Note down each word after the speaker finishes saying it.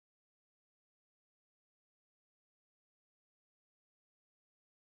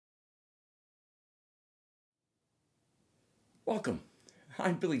Welcome.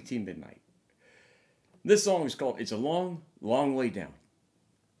 I'm Billy T. Midnight. This song is called It's a Long, Long Way Down.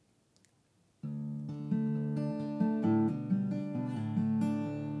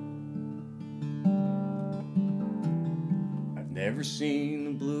 I've never seen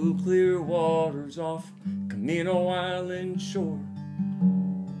the blue clear waters off Camino Island shore,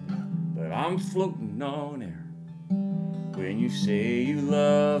 but I'm floating on air when you say you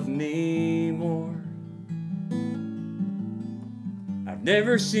love me more. I've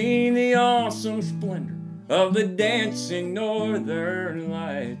never seen the awesome splendor of the dancing northern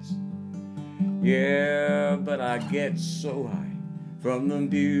lights. Yeah, but I get so high from the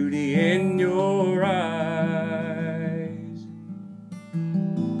beauty in your eyes.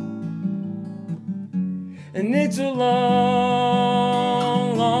 And it's a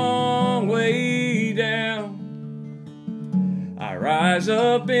long, long way down. I rise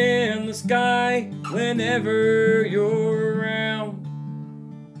up in the sky whenever you're around.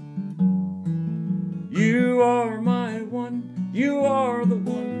 You are my one, you are the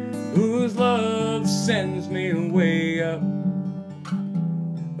one whose love sends me way up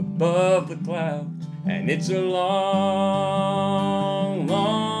above the clouds. And it's a long,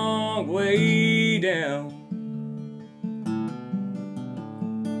 long way down.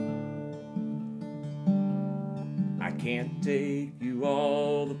 I can't take you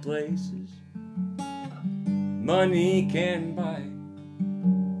all the places money can buy.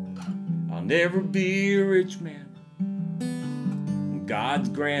 I'll never be a rich man, God's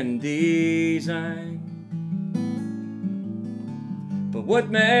grand design. But what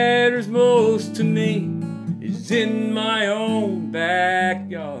matters most to me is in my own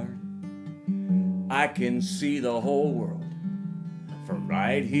backyard. I can see the whole world from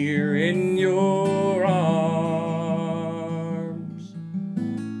right here in your arms.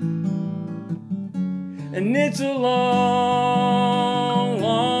 And it's a long,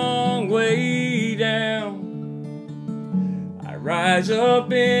 long way down. I rise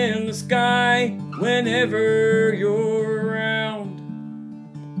up in the sky whenever you're around.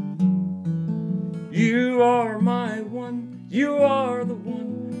 You are my one, you are the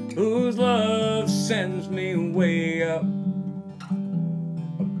one whose love sends me way up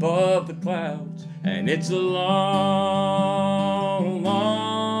above the clouds. And it's a long,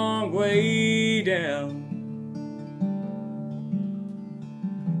 long way down.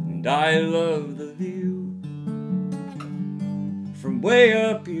 And I love the view from way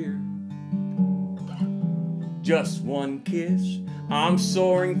up here. Just one kiss, I'm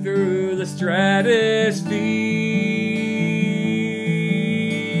soaring through the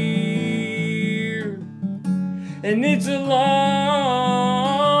stratosphere. And it's a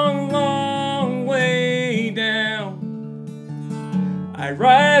long, long way down. I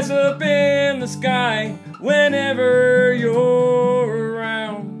rise up in the sky whenever you're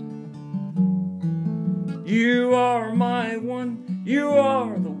around. You are my one, you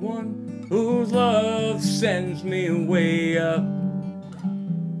are the one whose love sends me way up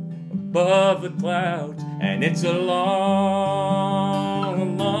above the clouds. And it's a long,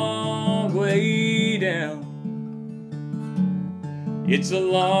 long way down. It's a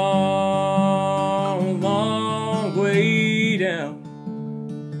long, long way down.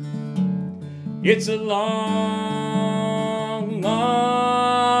 It's a long, long